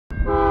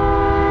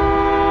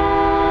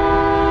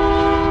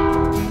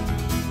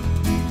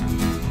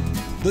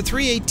The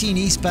 318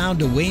 eastbound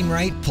to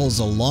Wainwright pulls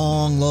a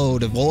long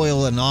load of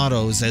oil and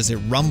autos as it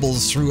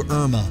rumbles through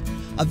Irma,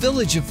 a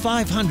village of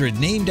 500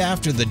 named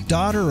after the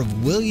daughter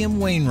of William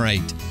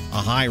Wainwright,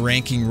 a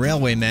high-ranking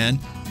railwayman,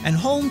 and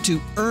home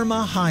to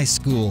Irma High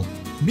School.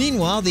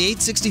 Meanwhile, the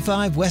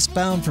 865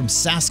 westbound from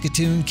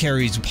Saskatoon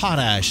carries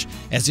potash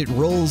as it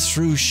rolls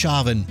through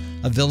Chauvin,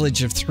 a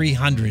village of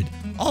 300,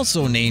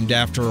 also named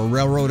after a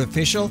railroad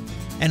official,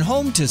 and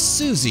home to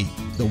Susie,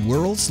 the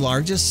world's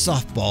largest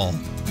softball.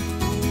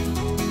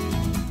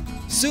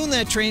 Soon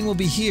that train will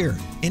be here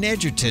in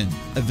Edgerton,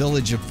 a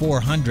village of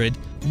 400,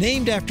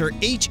 named after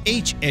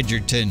H.H.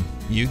 Edgerton,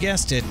 you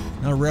guessed it,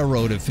 a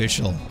railroad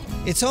official.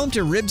 It's home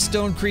to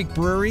Ribstone Creek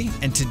Brewery,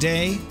 and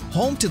today,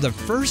 home to the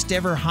first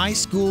ever high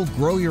school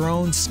Grow Your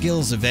Own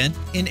Skills event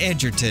in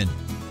Edgerton,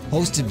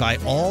 hosted by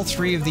all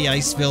three of the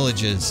ice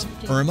villages,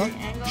 Irma,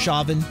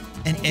 Chauvin,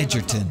 and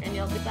Edgerton.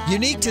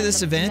 Unique to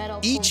this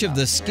event, each of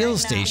the skill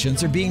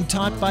stations are being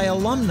taught by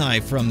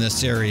alumni from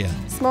this area.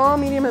 Small,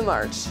 medium, and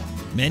large.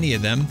 Many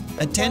of them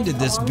attended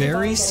this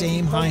very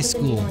same high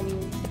school.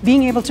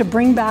 Being able to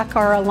bring back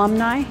our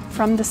alumni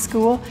from the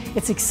school,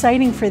 it's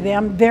exciting for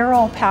them. They're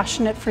all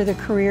passionate for their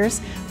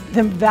careers.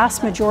 The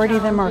vast majority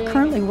of them are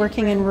currently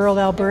working in rural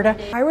Alberta.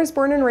 I was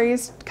born and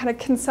raised kind of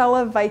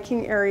Kinsella,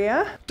 Viking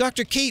area.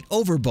 Dr. Kate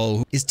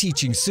Overbo is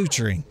teaching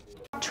suturing.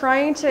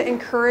 Trying to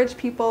encourage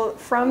people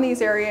from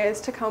these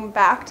areas to come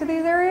back to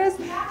these areas.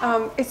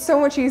 It's so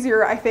much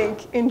easier, I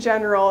think, in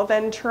general,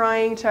 than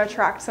trying to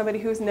attract somebody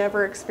who's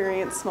never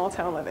experienced small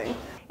town living.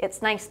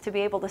 It's nice to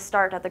be able to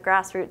start at the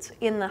grassroots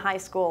in the high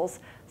schools,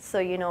 so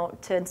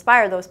to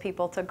inspire those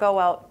people to go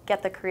out,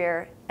 get the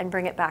career, and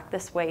bring it back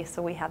this way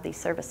so we have these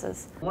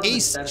services.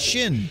 Ace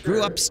Shin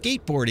grew up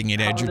skateboarding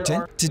in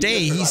Edgerton.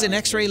 Today he's an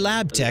X-ray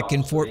lab tech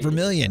in Fort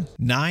Vermilion,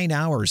 9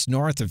 hours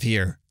north of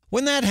here.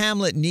 When that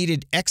hamlet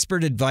needed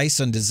expert advice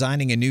on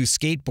designing a new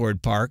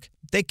skateboard park,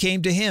 they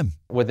came to him.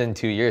 Within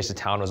 2 years, the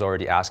town was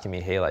already asking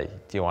me, hey,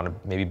 do you want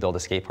to maybe build a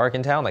skate park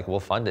in town? We'll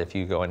fund it if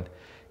you go and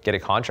get it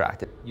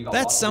contracted.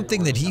 That's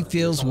something that he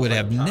feels would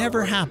have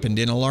never happened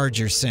in a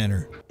larger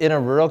center. In a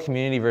rural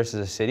community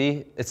versus a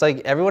city, it's like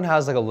everyone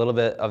has a little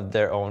bit of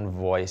their own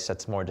voice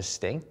that's more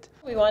distinct.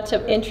 We want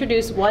to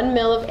introduce 1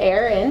 mil of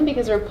air in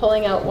because we're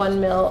pulling out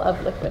 1 mil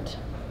of liquid.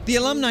 The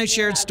alumni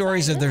shared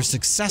stories of their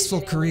successful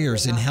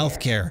careers in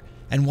healthcare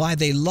and why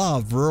they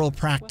love rural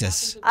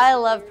practice. I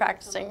love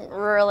practicing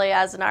rurally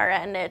as an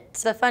RN.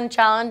 It's a fun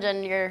challenge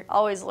and you're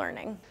always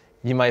learning.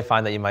 You might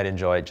find that you might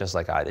enjoy it just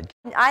like I did.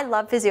 I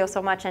love physio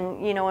so much,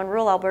 and in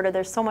rural Alberta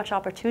there's so much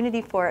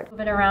opportunity for it. Move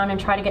it around and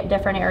try to get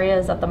different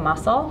areas of the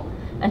muscle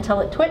until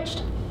it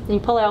twitched, and you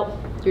pull out,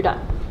 you're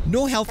done.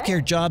 No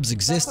healthcare jobs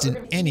exist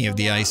in any of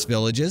the ice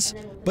villages,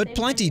 but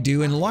plenty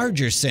do in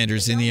larger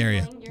centers in the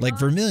area, like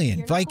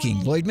Vermilion, Viking,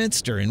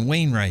 Lloydminster, and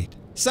Wainwright.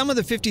 Some of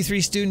the 53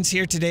 students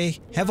here today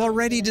have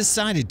already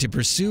decided to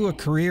pursue a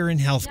career in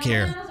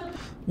healthcare,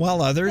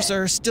 while others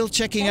are still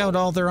checking out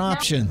all their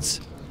options.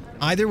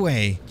 Either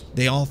way,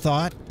 they all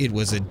thought it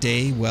was a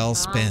day well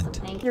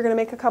spent. You're going to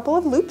make a couple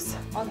of loops.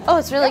 Oh,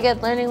 it's really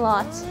good, learning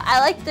lots. I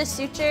like the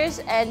sutures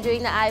and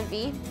doing the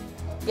IV.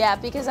 Yeah,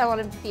 because I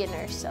want to be a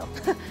nurse, so.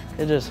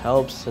 It just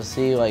helps to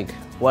see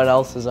what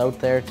else is out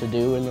there to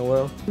do in the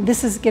world.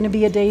 This is going to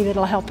be a day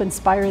that'll help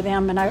inspire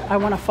them, and I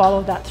want to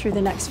follow that through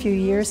the next few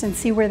years and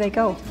see where they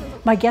go.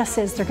 My guess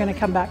is they're going to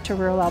come back to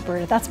rural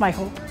Alberta. That's my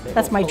hope.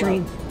 That's my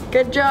dream.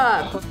 Good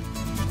job.